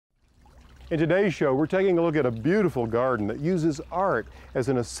In today's show, we're taking a look at a beautiful garden that uses art as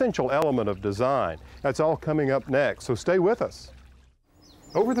an essential element of design. That's all coming up next, so stay with us.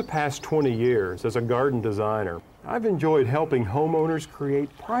 Over the past 20 years as a garden designer, I've enjoyed helping homeowners create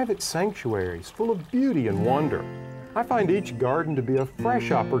private sanctuaries full of beauty and wonder. I find each garden to be a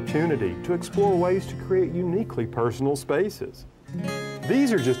fresh opportunity to explore ways to create uniquely personal spaces.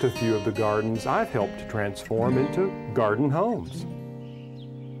 These are just a few of the gardens I've helped to transform into garden homes.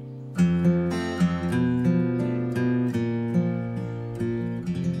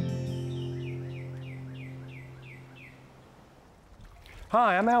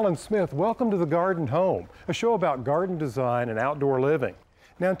 Hi, I'm Alan Smith. Welcome to The Garden Home, a show about garden design and outdoor living.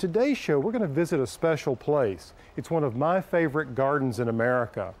 Now in today's show, we're going to visit a special place. It's one of my favorite gardens in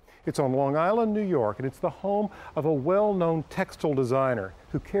America. It's on Long Island, New York, and it's the home of a well-known textile designer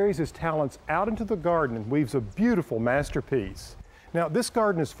who carries his talents out into the garden and weaves a beautiful masterpiece. Now, this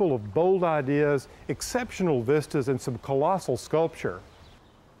garden is full of bold ideas, exceptional vistas, and some colossal sculpture.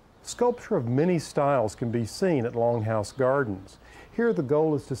 Sculpture of many styles can be seen at Longhouse Gardens. Here the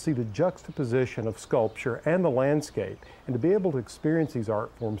goal is to see the juxtaposition of sculpture and the landscape and to be able to experience these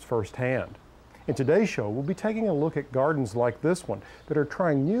art forms firsthand. In today's show, we'll be taking a look at gardens like this one that are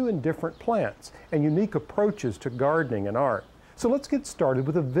trying new and different plants and unique approaches to gardening and art. So let's get started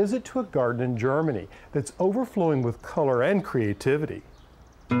with a visit to a garden in Germany that's overflowing with color and creativity.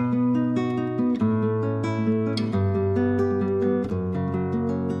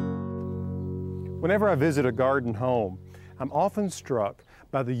 Whenever I visit a garden home, I'm often struck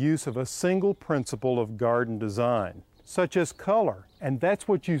by the use of a single principle of garden design, such as color. And that's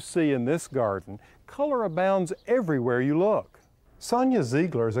what you see in this garden. Color abounds everywhere you look. Sonia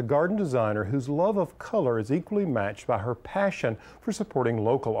Ziegler is a garden designer whose love of color is equally matched by her passion for supporting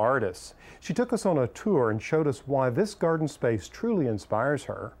local artists. She took us on a tour and showed us why this garden space truly inspires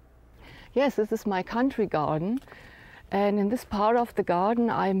her. Yes, this is my country garden. And in this part of the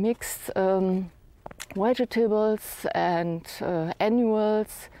garden I mixed vegetables and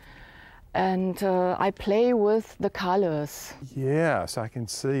annuals, and I play with the colors. Yes, I can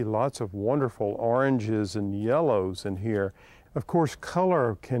see lots of wonderful oranges and yellows in here. Of course,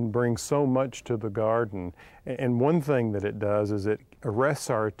 color can bring so much to the garden, and one thing that it does is it arrests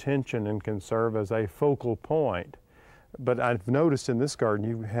our attention and can serve as a focal point. But I've noticed in this garden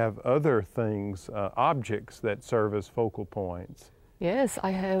you have other things, objects that serve as focal points. Yes,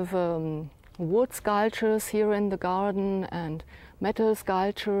 I have wood sculptures here in the garden and metal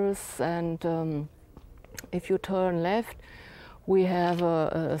sculptures, and if you turn left we have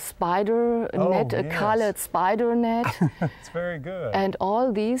a spider net, yes. A colored spider net. It's very good. And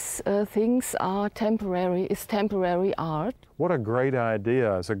all these things are temporary art. What a great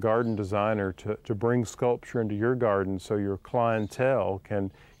idea as a garden designer to bring sculpture into your garden so your clientele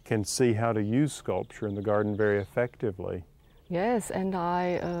can see how to use sculpture in the garden very effectively. Yes, and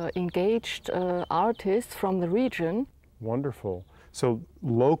I engaged artists from the region. Wonderful. So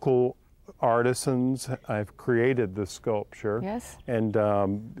local artisans have created the sculpture. Yes. And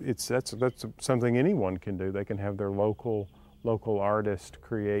that's something anyone can do. They can have their local artist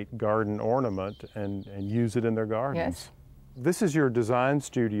create garden ornament and use it in their gardens. Yes. This is your design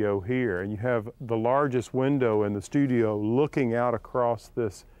studio here, and you have the largest window in the studio looking out across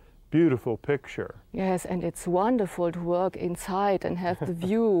this beautiful picture. Yes, and it's wonderful to work inside and have the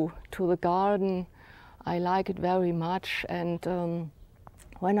view to the garden. I like it very much, and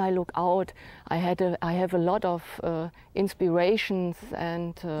when I look out, I have a lot of inspirations,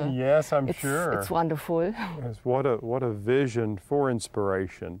 and yes, I'm sure it's wonderful. Yes, what a vision for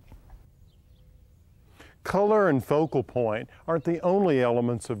inspiration. Color and focal point aren't the only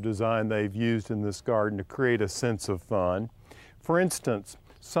elements of design they've used in this garden to create a sense of fun. For instance,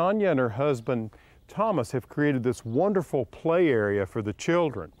 Sonia and her husband Thomas have created this wonderful play area for the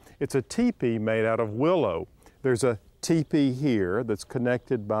children. It's a teepee made out of willow. There's a teepee here that's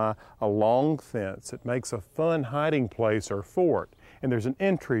connected by a long fence. It makes a fun hiding place or fort, and there's an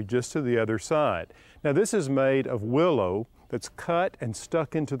entry just to the other side. Now this is made of willow that's cut and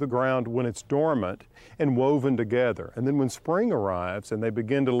stuck into the ground when it's dormant and woven together. And then when spring arrives and they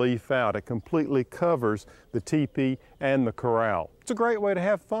begin to leaf out, it completely covers the teepee and the corral. It's a great way to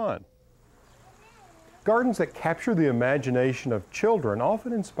have fun. Gardens that capture the imagination of children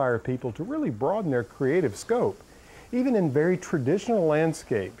often inspire people to really broaden their creative scope. Even in very traditional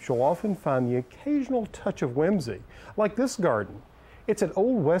landscapes, you'll often find the occasional touch of whimsy, like this garden. It's at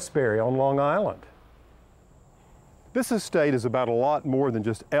Old Westbury on Long Island. This estate is about a lot more than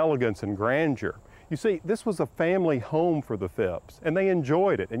just elegance and grandeur. You see, this was a family home for the Phipps, and they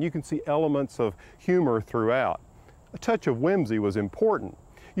enjoyed it, and you can see elements of humor throughout. A touch of whimsy was important.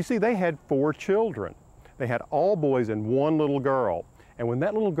 You see, they had 4 children. They had all boys and 1 little girl. And when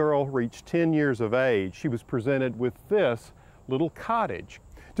that little girl reached 10 years of age, she was presented with this little cottage.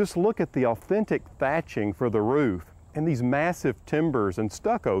 Just look at the authentic thatching for the roof and these massive timbers and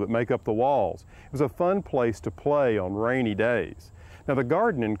stucco that make up the walls. It was a fun place to play on rainy days. Now, the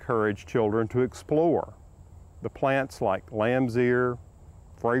garden encouraged children to explore. The plants like lamb's ear,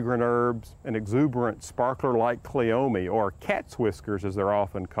 fragrant herbs, and exuberant sparkler like cleome, or cat's whiskers as they're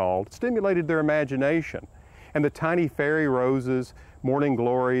often called, stimulated their imagination. And the tiny fairy roses, morning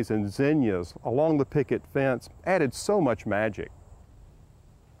glories, and zinnias along the picket fence added so much magic.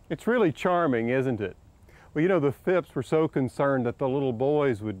 It's really charming, isn't it? Well, you know, the Phipps were so concerned that the little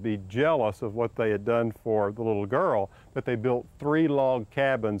boys would be jealous of what they had done for the little girl that they built 3 log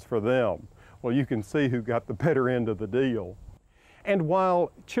cabins for them. Well, you can see who got the better end of the deal. And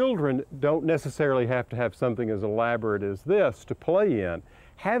while children don't necessarily have to have something as elaborate as this to play in,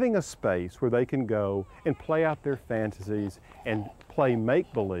 having a space where they can go and play out their fantasies and play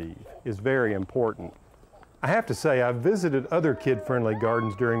make-believe is very important. I have to say, I've visited other kid-friendly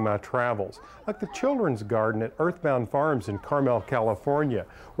gardens during my travels, like the children's garden at Earthbound Farms in Carmel, California,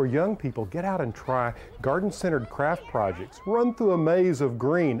 where young people get out and try garden-centered craft projects, run through a maze of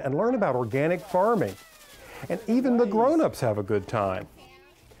green, and learn about organic farming. And even the grown-ups have a good time.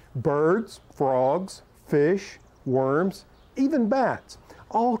 Birds, frogs, fish, worms, even bats.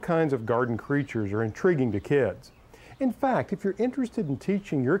 All kinds of garden creatures are intriguing to kids. In fact, if you're interested in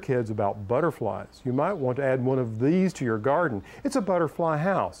teaching your kids about butterflies, you might want to add one of these to your garden. It's a butterfly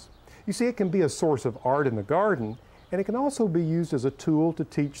house. You see, it can be a source of art in the garden, and it can also be used as a tool to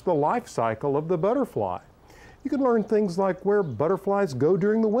teach the life cycle of the butterfly. You can learn things like where butterflies go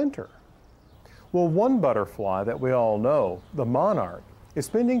during the winter. Well, one butterfly that we all know, the monarch, is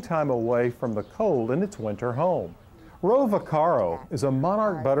spending time away from the cold in its winter home. Ro Vaccaro is a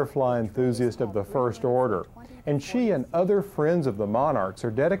monarch butterfly enthusiast of the first order, and she and other friends of the monarchs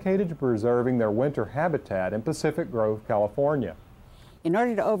are dedicated to preserving their winter habitat in Pacific Grove, California. In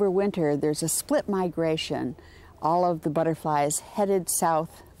order to overwinter, there's a split migration. All of the butterflies headed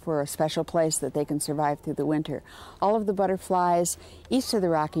south for a special place that they can survive through the winter. All of the butterflies east of the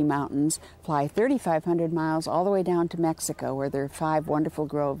Rocky Mountains fly 3,500 miles all the way down to Mexico, where there are 5 wonderful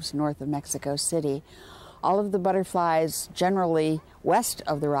groves north of Mexico City. All of the butterflies, generally west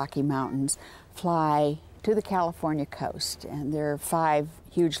of the Rocky Mountains, fly to the California coast, and there are 5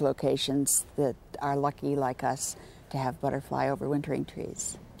 huge locations that are lucky, like us, to have butterfly overwintering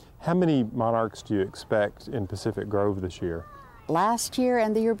trees. How many monarchs do you expect in Pacific Grove this year? Last year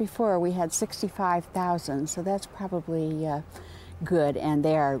and the year before, we had 65,000, so that's probably good, and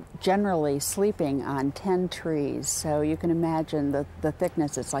they are generally sleeping on 10 trees, so you can imagine the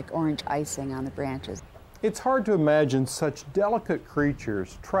thickness. It's like orange icing on the branches. It's hard to imagine such delicate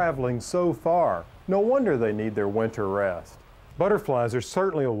creatures traveling so far. No wonder they need their winter rest. Butterflies are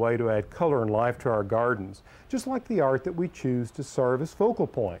certainly a way to add color and life to our gardens, just like the art that we choose to serve as focal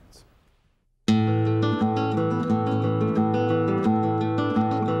points.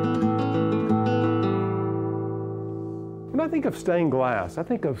 When I think of stained glass, I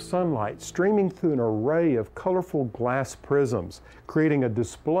think of sunlight streaming through an array of colorful glass prisms, creating a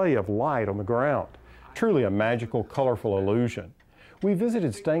display of light on the ground. Truly a magical, colorful illusion. We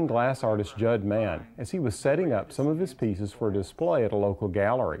visited stained glass artist Judd Mann as he was setting up some of his pieces for display at a local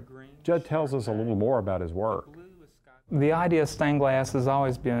gallery. Judd tells us a little more about his work. The idea of stained glass has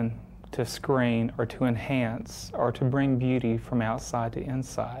always been to screen or to enhance or to bring beauty from outside to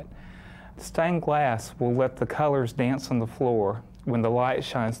inside. Stained glass will let the colors dance on the floor when the light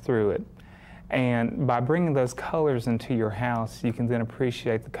shines through it. And by bringing those colors into your house, you can then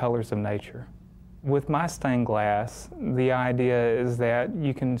appreciate the colors of nature. With my stained glass, the idea is that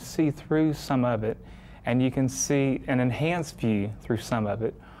you can see through some of it, and you can see an enhanced view through some of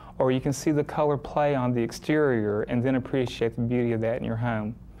it, or you can see the color play on the exterior and then appreciate the beauty of that in your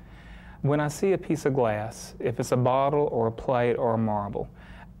home. When I see a piece of glass, if it's a bottle or a plate or a marble,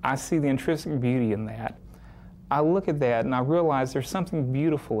 I see the intrinsic beauty in that. I look at that and I realize there's something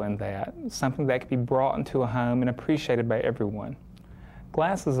beautiful in that, something that can be brought into a home and appreciated by everyone.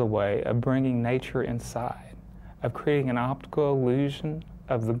 Glass is a way of bringing nature inside, of creating an optical illusion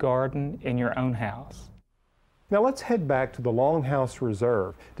of the garden in your own house. Now let's head back to the Longhouse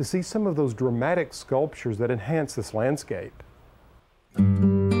Reserve to see some of those dramatic sculptures that enhance this landscape.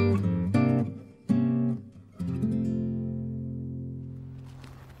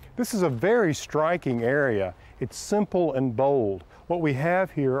 This is a very striking area. It's simple and bold. What we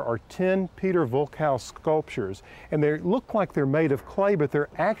have here are 10 Peter Volkhaus sculptures, and they look like they're made of clay, but they're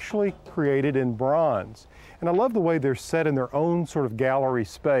actually created in bronze. And I love the way they're set in their own sort of gallery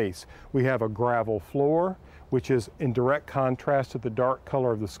space. We have a gravel floor, which is in direct contrast to the dark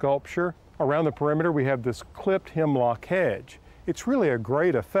color of the sculpture. Around the perimeter, we have this clipped hemlock hedge. It's really a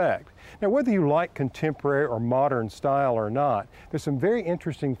great effect. Now, whether you like contemporary or modern style or not, there's some very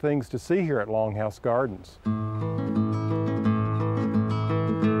interesting things to see here at Longhouse Gardens.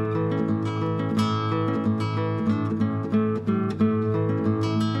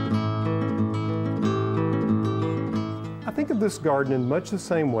 I think of this garden in much the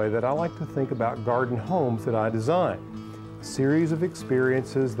same way that I like to think about garden homes that I design. A series of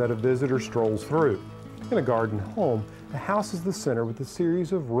experiences that a visitor strolls through. In a garden home, the house is the center with a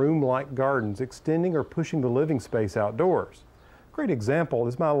series of room-like gardens extending or pushing the living space outdoors. A great example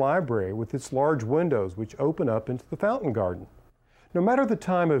is my library with its large windows which open up into the fountain garden. No matter the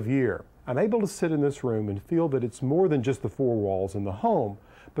time of year, I'm able to sit in this room and feel that it's more than just the four walls in the home,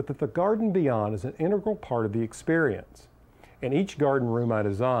 but that the garden beyond is an integral part of the experience. In each garden room I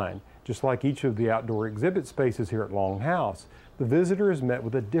design, just like each of the outdoor exhibit spaces here at Longhouse, the visitor is met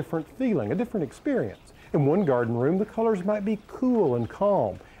with a different feeling, a different experience. In one garden room, the colors might be cool and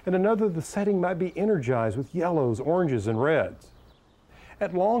calm. In another, the setting might be energized with yellows, oranges, and reds.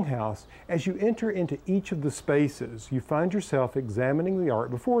 At Longhouse, as you enter into each of the spaces, you find yourself examining the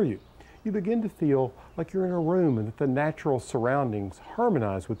art before you. You begin to feel like you're in a room and that the natural surroundings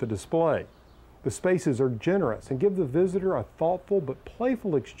harmonize with the display. The spaces are generous and give the visitor a thoughtful but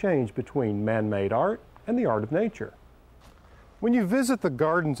playful exchange between man-made art and the art of nature. When you visit the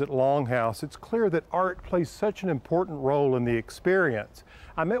gardens at Longhouse, it's clear that art plays such an important role in the experience.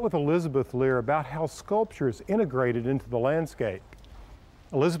 I met with Elizabeth Lear about how sculpture is integrated into the landscape.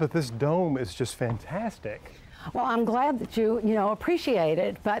 Elizabeth, this dome is just fantastic. Well, I'm glad that you appreciate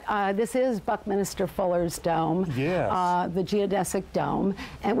it, but this is Buckminster Fuller's dome, yes. The geodesic dome,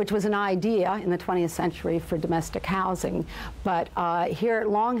 which was an idea in the 20th century for domestic housing. But here at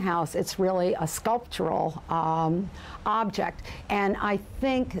Longhouse, it's really a sculptural object. And I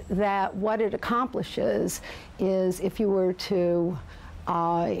think that what it accomplishes is, if you were to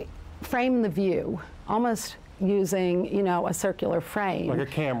frame the view, almost using, a circular frame. Like a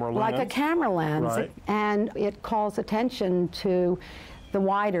camera lens. Like a camera lens. Right. And it calls attention to the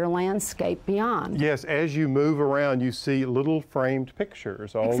wider landscape beyond. Yes, as you move around, you see little framed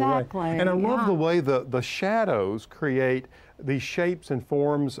pictures all Exactly, the way. And I love the way the shadows create these shapes and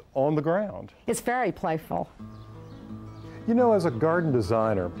forms on the ground. It's very playful. You know, as a garden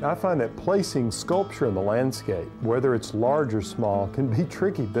designer, I find that placing sculpture in the landscape, whether it's large or small, can be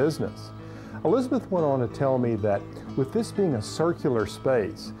tricky business. Elizabeth went on to tell me that with this being a circular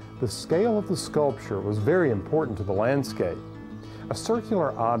space, the scale of the sculpture was very important to the landscape. A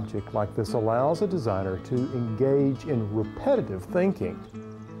circular object like this allows a designer to engage in repetitive thinking.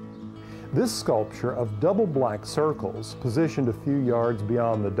 This sculpture of double black circles, positioned a few yards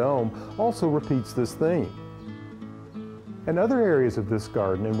beyond the dome, also repeats this theme. In other areas of this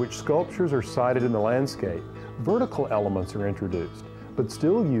garden in which sculptures are sited in the landscape, vertical elements are introduced, but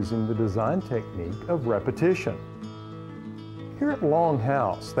still using the design technique of repetition. Here at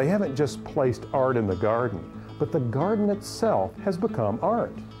Longhouse, they haven't just placed art in the garden, but the garden itself has become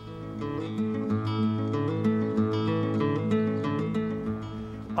art.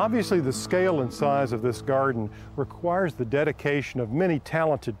 Obviously, the scale and size of this garden requires the dedication of many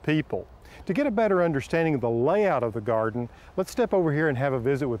talented people. To get a better understanding of the layout of the garden, let's step over here and have a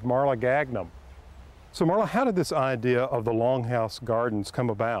visit with Marla Gagnon. So Marla, how did this idea of the Longhouse Gardens come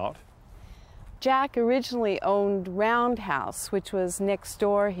about? Jack originally owned Roundhouse, which was next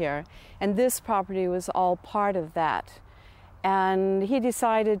door here, and this property was all part of that. And he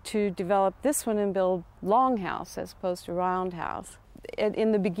decided to develop this one and build Longhouse as opposed to Roundhouse.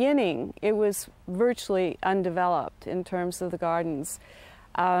 In the beginning, it was virtually undeveloped in terms of the gardens.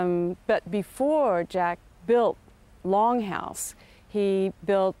 But before Jack built Longhouse, he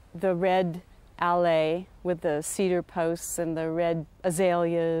built the red alley with the cedar posts and the red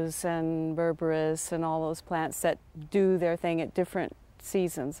azaleas and berberis and all those plants that do their thing at different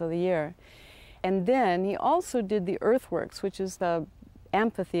seasons of the year. And then he also did the earthworks, which is the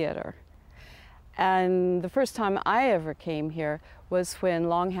amphitheater. And the first time I ever came here was when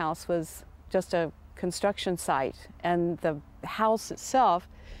Longhouse was just a construction site, and the house itself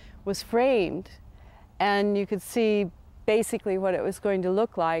was framed, and you could see basically what it was going to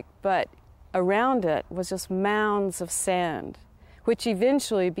look like, but around it was just mounds of sand, which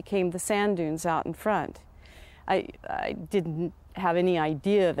eventually became the sand dunes out in front. I didn't have any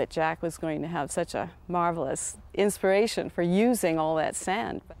idea that Jack was going to have such a marvelous inspiration for using all that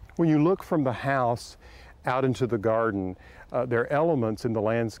sand. When you look from the house out into the garden, there are elements in the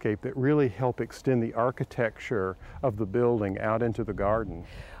landscape that really help extend the architecture of the building out into the garden.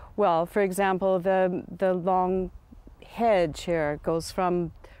 Well, for example, the long hedge here goes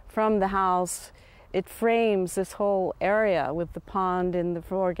from the house. It frames this whole area with the pond in the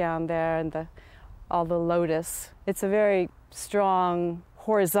foreground there and all the lotus. It's a very strong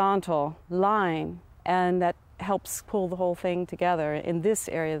horizontal line, and that helps pull the whole thing together in this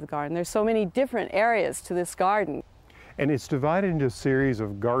area of the garden. There's so many different areas to this garden. And it's divided into a series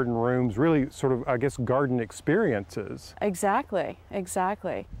of garden rooms, really sort of, I guess, garden experiences. Exactly,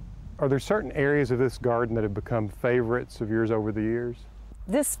 exactly. Are there certain areas of this garden that have become favorites of yours over the years?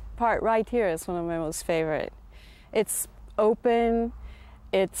 This part right here is one of my most favorite. It's open,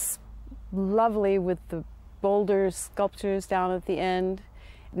 it's lovely with the boulder sculptures down at the end.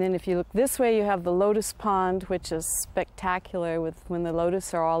 And then if you look this way, you have the lotus pond, which is spectacular with when the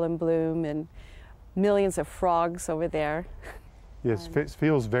lotus are all in bloom and millions of frogs over there. Yes, it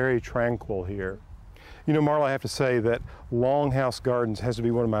feels very tranquil here. You know, Marla, I have to say that Longhouse Gardens has to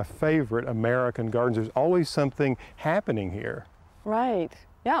be one of my favorite American gardens. There's always something happening here. Right.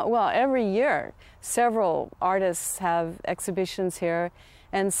 Yeah, well, every year several artists have exhibitions here,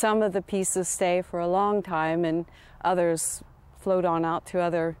 and some of the pieces stay for a long time and others float on out to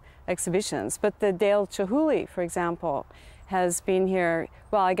other exhibitions. But the Dale Chihuly, for example, has been here,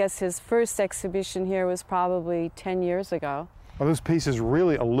 well, I guess his first exhibition here was probably 10 years ago. Well, those pieces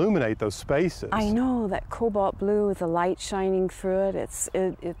really illuminate those spaces. I know, that cobalt blue with the light shining through it.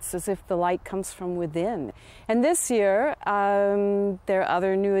 It's as if the light comes from within. And this year, there are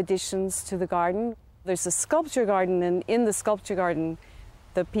other new additions to the garden. There's a sculpture garden, and in the sculpture garden,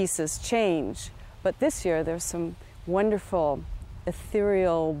 the pieces change. But this year, there's some wonderful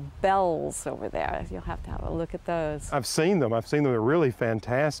ethereal bells over there. You'll have to have a look at those. I've seen them. They're really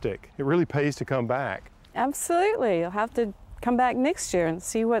fantastic. It really pays to come back. Absolutely. You'll have to come back next year and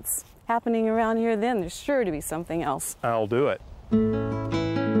see what's happening around here then. There's sure to be something else. I'll do it.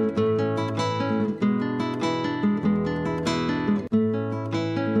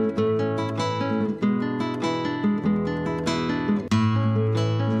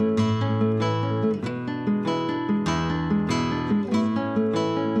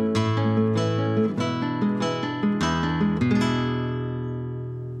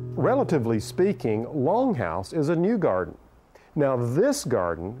 Relatively speaking, Longhouse is a new garden. Now this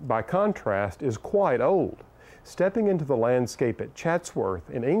garden, by contrast, is quite old. Stepping into the landscape at Chatsworth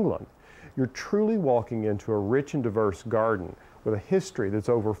in England, you're truly walking into a rich and diverse garden with a history that's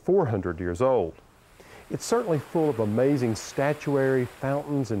over 400 years old. It's certainly full of amazing statuary,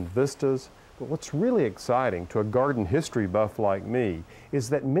 fountains, and vistas, but what's really exciting to a garden history buff like me is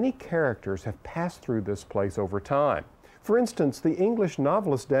that many characters have passed through this place over time. For instance, the English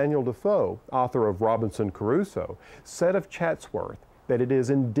novelist Daniel Defoe, author of Robinson Crusoe, said of Chatsworth that it is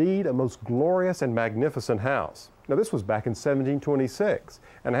indeed a most glorious and magnificent house. Now this was back in 1726,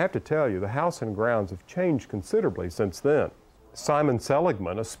 and I have to tell you, the house and grounds have changed considerably since then. Simon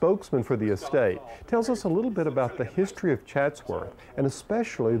Seligman, a spokesman for the estate, tells us a little bit about the history of Chatsworth, and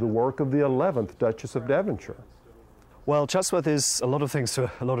especially the work of the 11th Duchess of Devonshire. Well, Chatsworth is a lot of things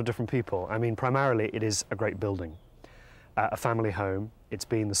to a lot of different people. I mean, primarily it is a great building. A family home. It's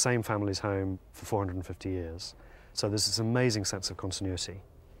been the same family's home for 450 years. So there's this amazing sense of continuity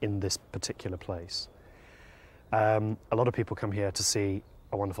in this particular place. A lot of people come here to see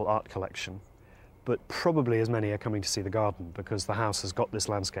a wonderful art collection, but probably as many are coming to see the garden because the house has got this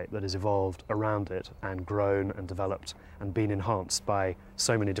landscape that has evolved around it and grown and developed and been enhanced by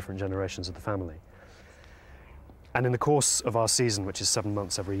so many different generations of the family. And in the course of our season, which is 7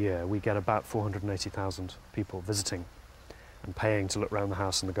 months every year, we get about 480,000 people visiting and paying to look around the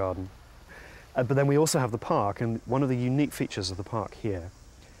house and the garden. But then we also have the park, and one of the unique features of the park here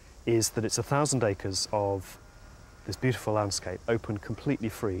is that it's 1,000 acres of this beautiful landscape, open completely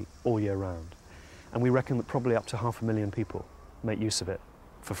free all year round. And we reckon that probably up to 500,000 people make use of it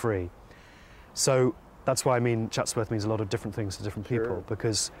for free. So that's why I mean Chatsworth means a lot of different things to different people,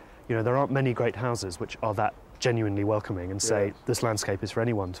 because you know there aren't many great houses which are that genuinely welcoming and say this landscape is for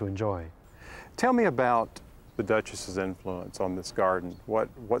anyone to enjoy. Tell me about the Duchess's influence on this garden.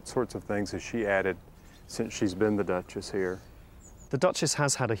 What sorts of things has she added since she's been the Duchess here? The Duchess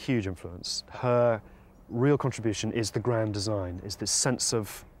has had a huge influence. Her real contribution is the grand design, is this sense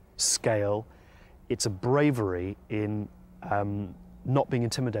of scale. It's a bravery in not being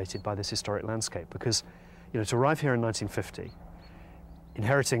intimidated by this historic landscape, because you know, to arrive here in 1950,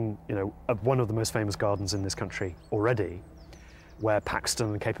 inheriting one of the most famous gardens in this country already, where Paxton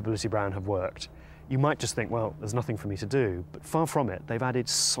and Capability Brown have worked, you might just think, well, there's nothing for me to do. But far from it, they've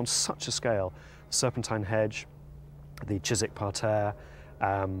added on such a scale the serpentine hedge, the Chiswick parterre,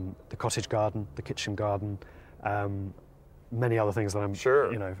 the cottage garden, the kitchen garden, many other things that I'm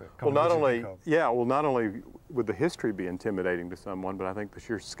sure. You know. Well, not only would the history be intimidating to someone, but I think the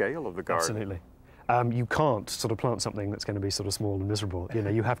sheer scale of the garden. Absolutely. You can't sort of plant something that's going to be sort of small and miserable. You know,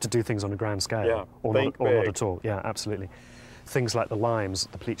 you have to do things on a grand scale, Yeah, or think not big. at all. Yeah, absolutely. Things like the limes,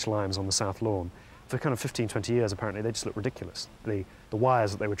 the bleached limes on the south lawn, for kind of 15, 20 years, apparently, they just look ridiculous. The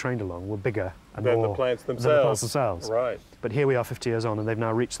wires that they were trained along were bigger and Than more the plants than the plants themselves. themselves. Right. But here we are 50 years on, and they've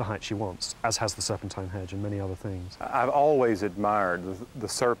now reached the height she wants, as has the serpentine hedge and many other things. I've always admired the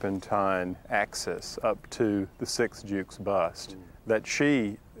serpentine axis up to the 6th Duke's bust that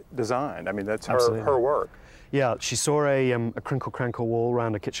she designed. I mean, that's her work. Yeah, she saw a crinkle-crankle wall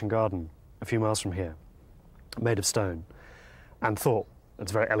around a kitchen garden a few miles from here, made of stone, and thought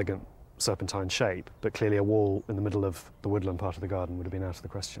it's a very elegant serpentine shape, but clearly a wall in the middle of the woodland part of the garden would have been out of the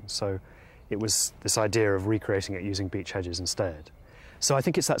question. So it was this idea of recreating it using beech hedges instead. So I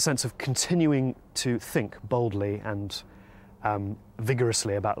think it's that sense of continuing to think boldly and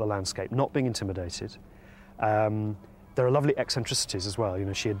vigorously about the landscape, not being intimidated. There are lovely eccentricities as well. You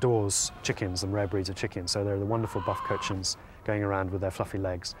know, she adores chickens and rare breeds of chickens, so there are the wonderful buff cochins going around with their fluffy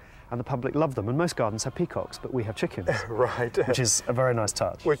legs, and the public love them. And most gardens have peacocks, but we have chickens. Right. Which is a very nice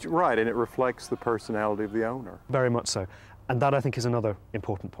touch. Right, and it reflects the personality of the owner. Very much so. And that, I think, is another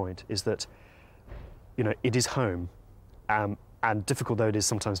important point, is that, you know, it is home, and difficult though it is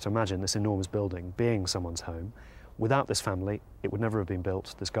sometimes to imagine this enormous building being someone's home, without this family, it would never have been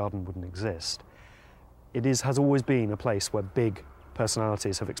built, this garden wouldn't exist. It has always been a place where big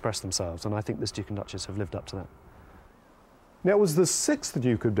personalities have expressed themselves, and I think this Duke and Duchess have lived up to that. Now, it was the 6th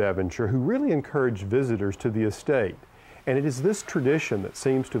Duke of Devonshire who really encouraged visitors to the estate, and it is this tradition that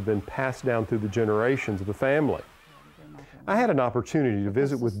seems to have been passed down through the generations of the family. I had an opportunity to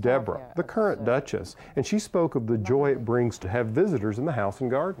visit with Deborah, the current Duchess, and she spoke of the joy it brings to have visitors in the house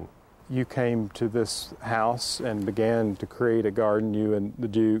and garden. You came to this house and began to create a garden, you and the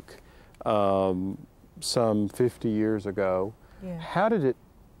Duke, some 50 years ago. Yeah. How did it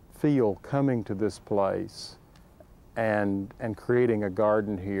feel coming to this place and creating a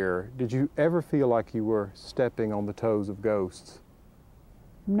garden here? Did you ever feel like you were stepping on the toes of ghosts?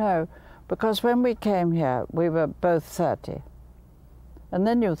 No, because when we came here, we were both 30. And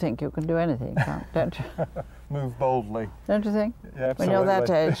then you think you can do anything, don't you? Move boldly. Don't you think? Yeah, when you're that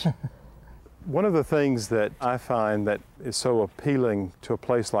age. One of the things that I find that is so appealing to a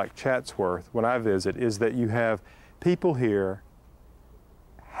place like Chatsworth when I visit is that you have people here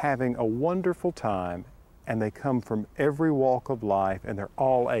having a wonderful time, and they come from every walk of life, and they're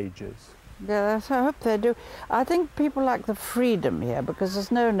all ages. Yeah, I hope they do. I think people like the freedom here, because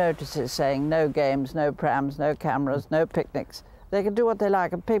there's no notices saying no games, no prams, no cameras, no picnics. They can do what they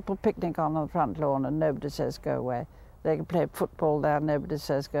like, and people picnic on the front lawn and nobody says go away. They can play football there, nobody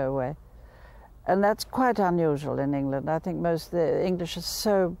says go away. And that's quite unusual in England. I think most of the English are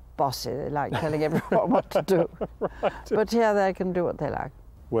so bossy, they like telling everyone what to do. Right. But here they can do what they like.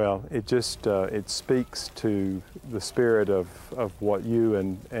 Well, it just it speaks to the spirit of what you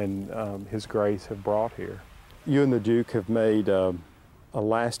and His Grace have brought here. You and the Duke have made a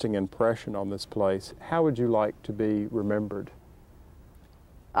lasting impression on this place. How would you like to be remembered?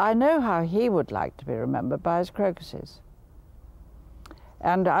 I know how he would like to be remembered, by his crocuses.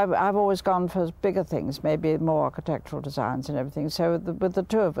 And I've always gone for bigger things, maybe more architectural designs and everything. So with the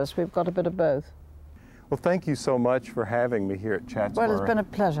two of us, we've got a bit of both. Well, thank you so much for having me here at Chatsworth. Well, it's been a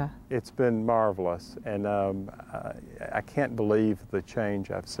pleasure. It's been marvelous, and I can't believe the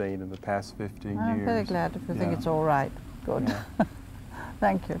change I've seen in the past 15 years. I'm very glad if you think it's all right. Good. Yeah.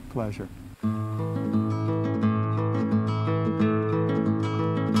 Thank you. Pleasure.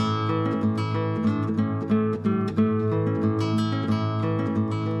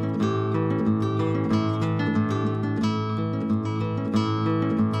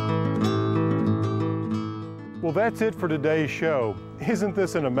 Well, that's it for today's show. Isn't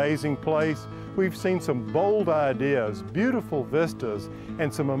this an amazing place? We've seen some bold ideas, beautiful vistas,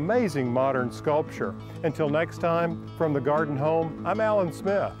 and some amazing modern sculpture. Until next time, from the Garden Home, I'm Alan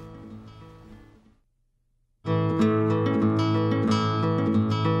Smith.